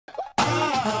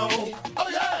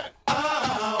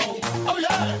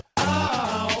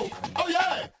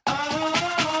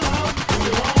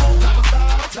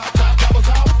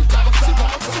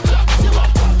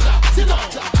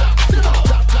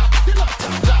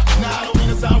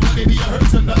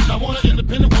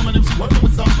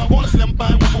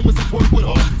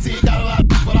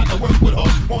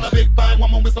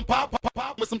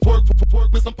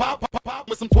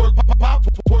some twerk, pop, pop,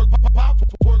 twerk, pop, pop,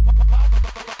 twerk, pop, pop.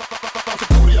 Bounce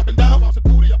your booty up and down, bounce your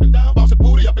booty up and down, bounce your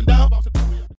booty up and down, bounce your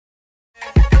booty up.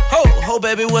 Ho,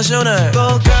 baby, what's your name?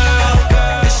 Go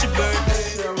girl, it's your birthday.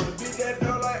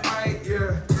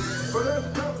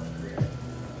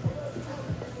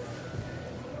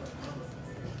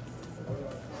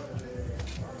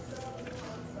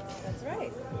 That's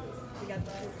right. We got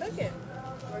the food cooking.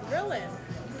 We're grilling.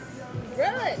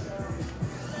 Grilling.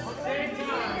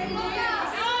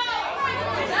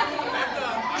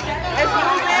 It's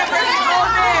moving. Let's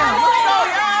go,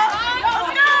 y'all.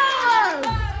 Let's go.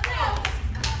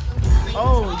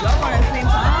 Oh, y'all want at the same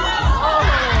time?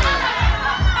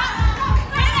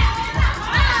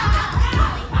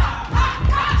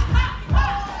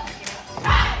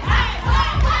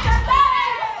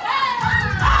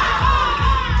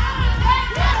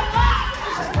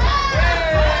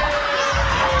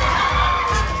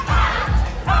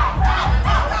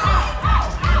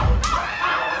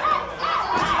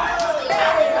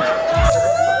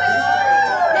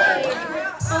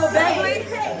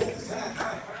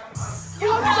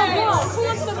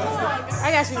 I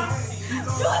got you.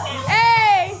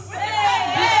 Hey!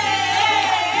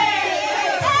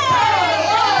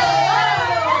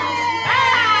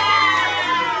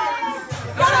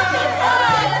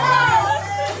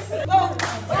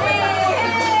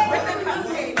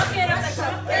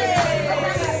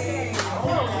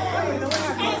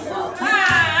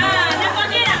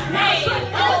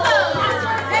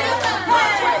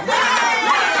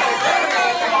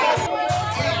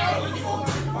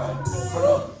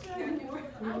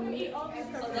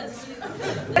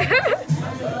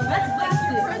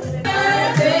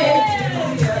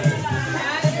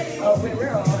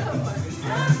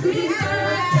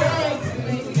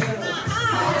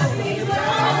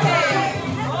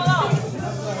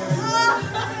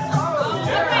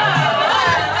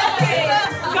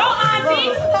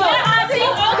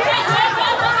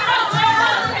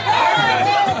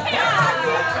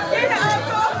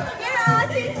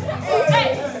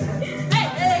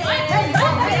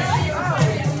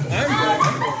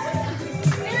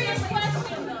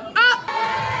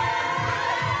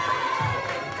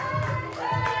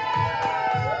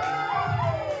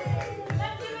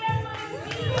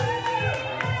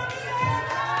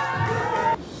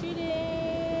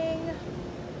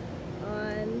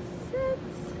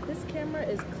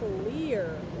 Is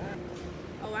clear.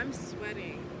 Oh, I'm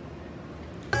sweating.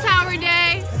 Tower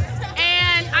Day,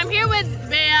 and I'm here with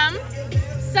Bam,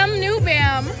 some new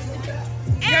Bam.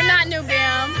 You're not new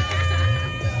Bam.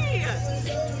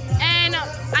 And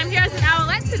I'm here as an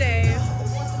owlet today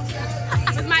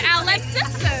with my owlet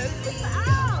sisters.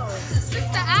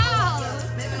 Sister Owl.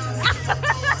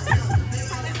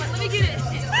 Let me get it.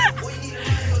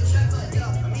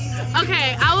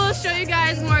 Okay, I will show you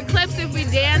guys more clips if we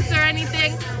dance or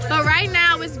anything, but right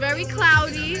now it's very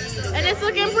cloudy and it's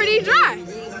looking pretty dry.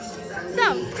 So,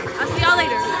 I'll see y'all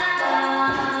later.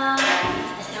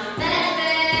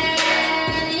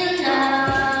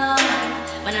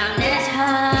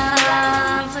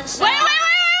 Wait!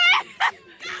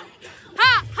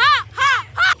 Ha!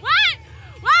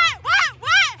 What?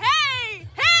 Hey!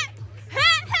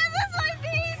 Hit this like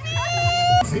baby!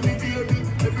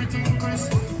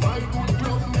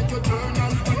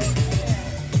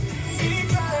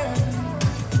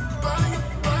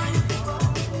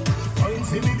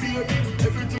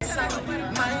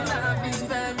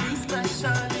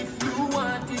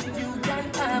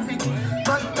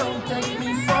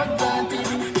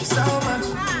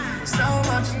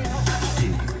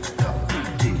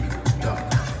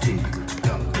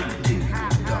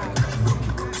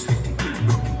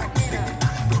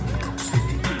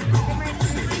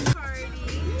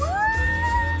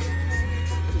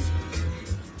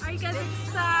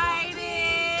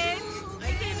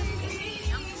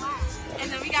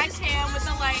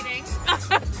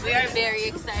 We are very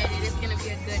excited. It's gonna be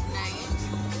a good night.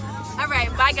 All right,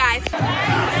 bye guys.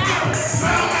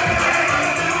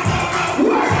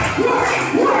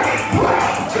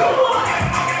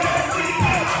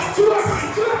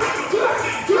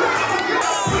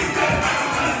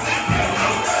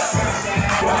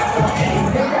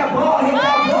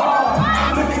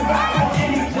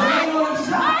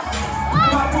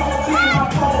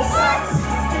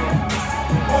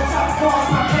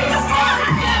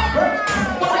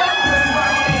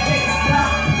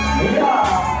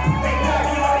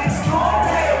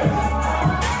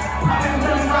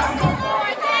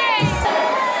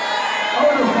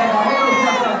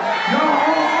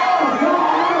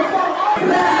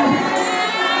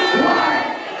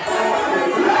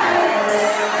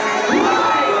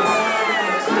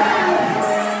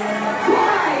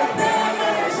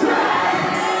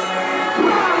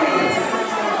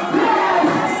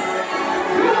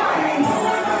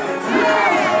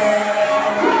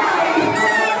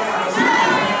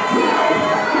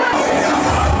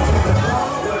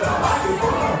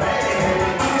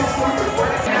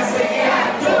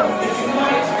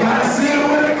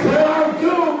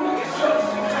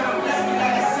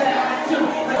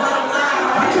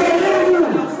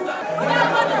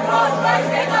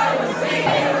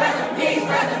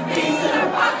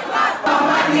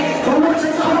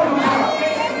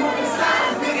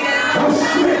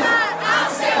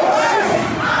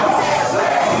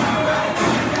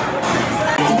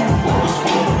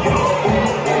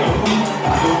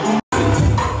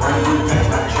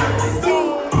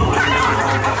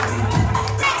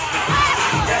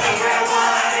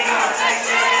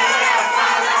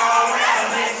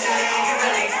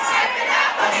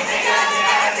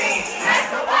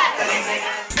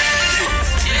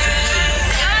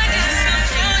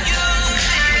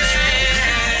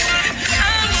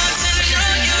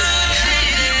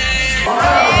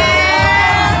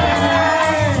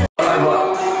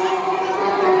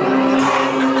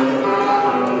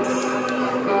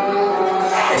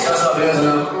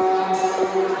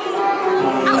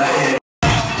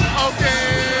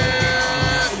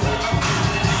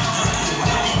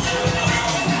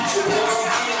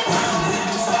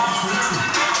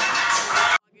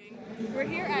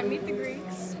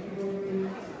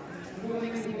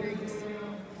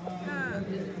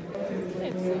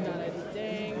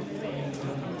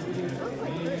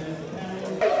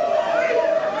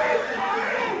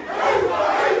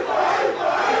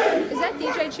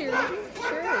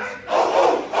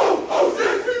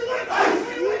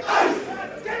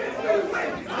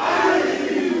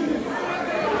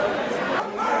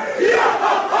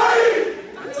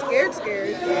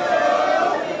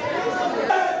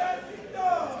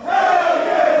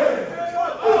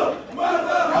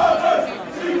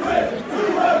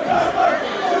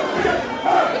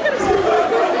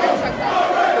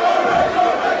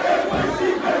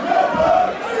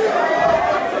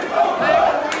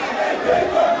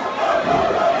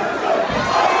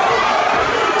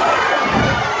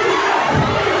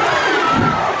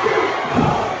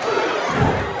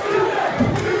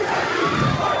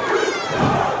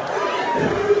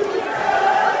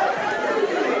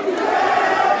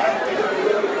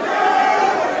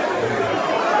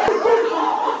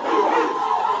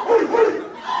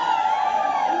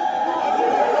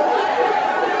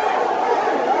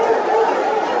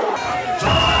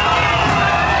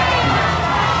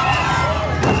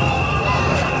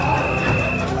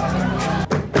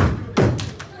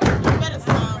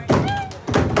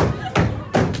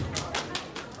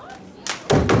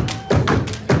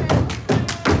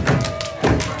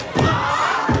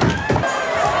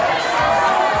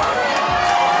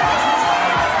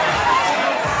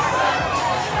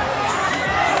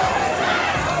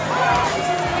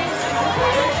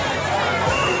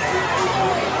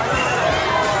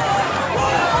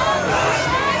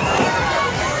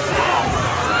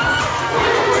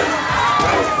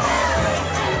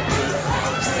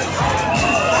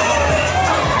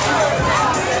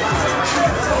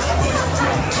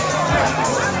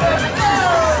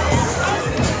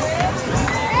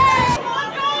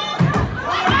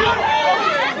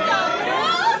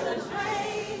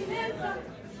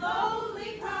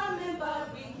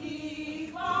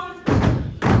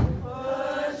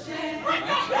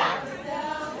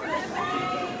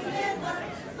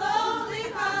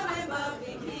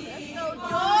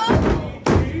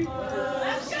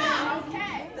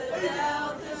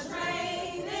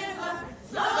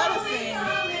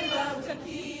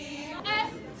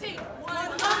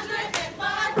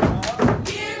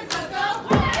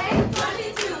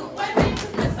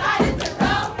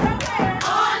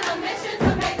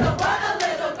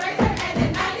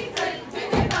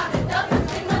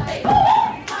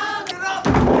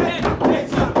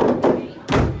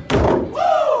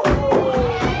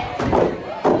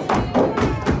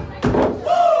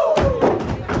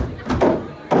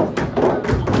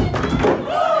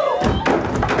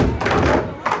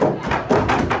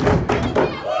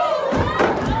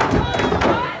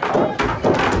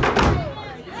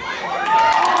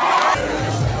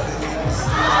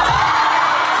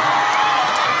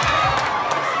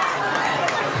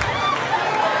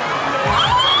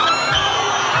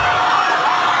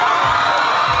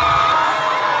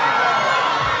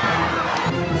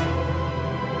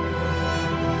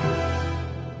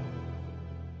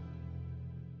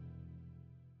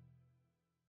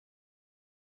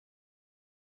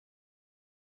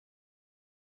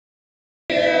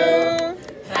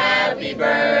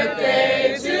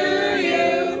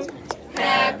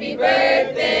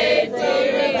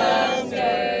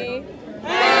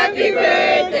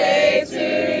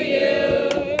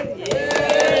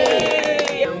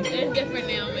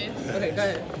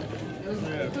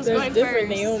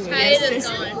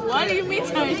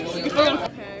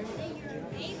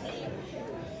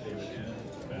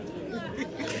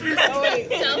 Oh wait,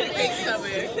 So the cake's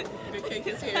coming. The cake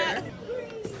is here.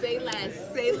 say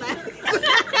less. Say less.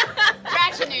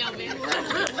 Ratchet Naomi.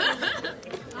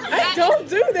 I don't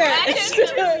do that. Say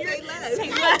less.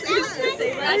 Say less.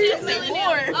 Say Ratchet less. Silly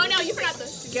Naomi. Oh no, you forgot the.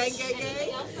 Gang, gang, gang.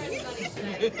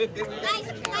 Guys,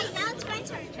 now it's my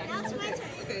turn. Now it's my turn.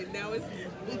 Okay, now it's.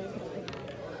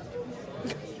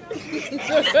 The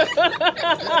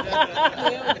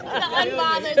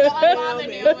unbothered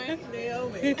Naomi.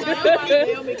 Naomi.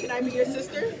 Naomi, can I be your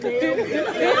sister? Naomi.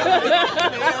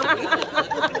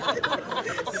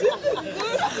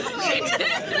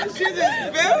 She's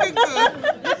very good.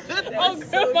 Oh,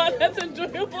 grandma, that's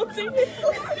enjoyable to you.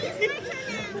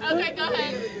 Okay, go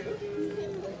ahead.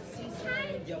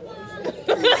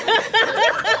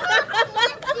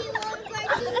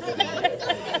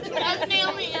 That's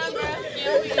Naomi, Amber.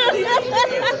 Naomi.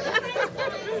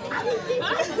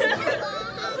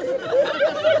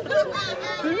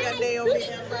 We got Naomi.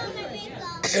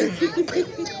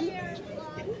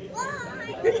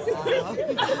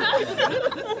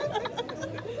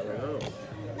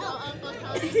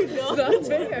 Not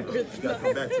fair. You gotta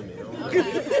come back to me.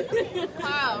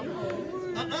 Wow.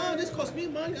 This cost me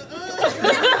money. That's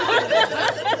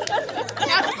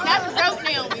broke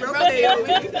Naomi. Broke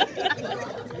Naomi.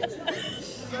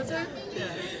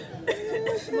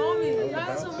 Mommy, you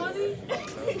got some money?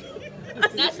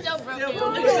 That's still broke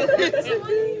Naomi.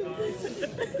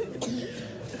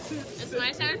 It's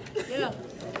my turn? Yeah.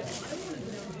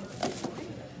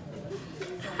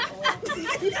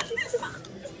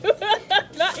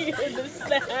 Not eating the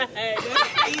snack.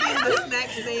 Eating the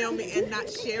snacks, Naomi, and not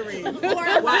sharing.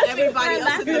 While everybody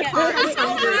else in the car is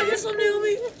hungry. Some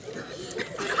Naomi.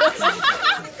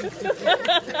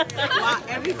 While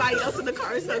everybody else in the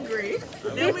car is hungry.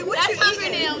 Naomi, what That's you hungry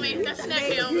eating? Naomi. That's snack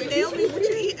Naomi. Naomi, what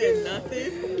you eating?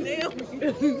 Nothing. Naomi.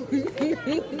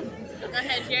 Go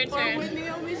ahead, your turn.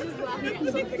 Naomi's just laughing at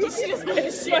something.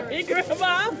 It's funny,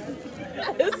 Grandma.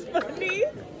 It's funny.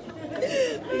 I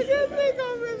can't think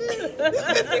of it.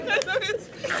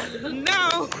 No.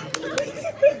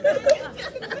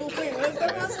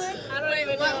 I don't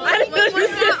even know. I didn't know you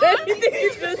said anything you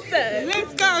just said.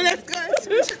 Let's go. Let's go.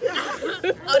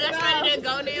 Oh, that's ready to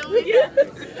go, Naomi?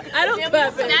 I don't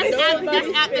clap it. That's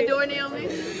at the door, Naomi.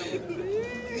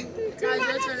 I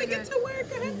have to get to work.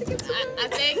 I have to get to work.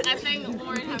 I think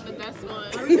Lauren had the best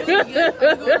one. Are we going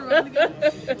again?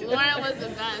 Lauren was the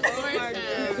best. Lauren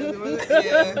said.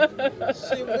 Yeah.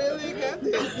 She really got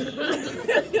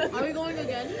this. Are we going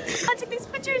again? Come on, take these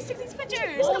pictures.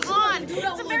 Come on.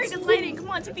 It's a very good lighting. Come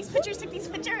on, take these pictures.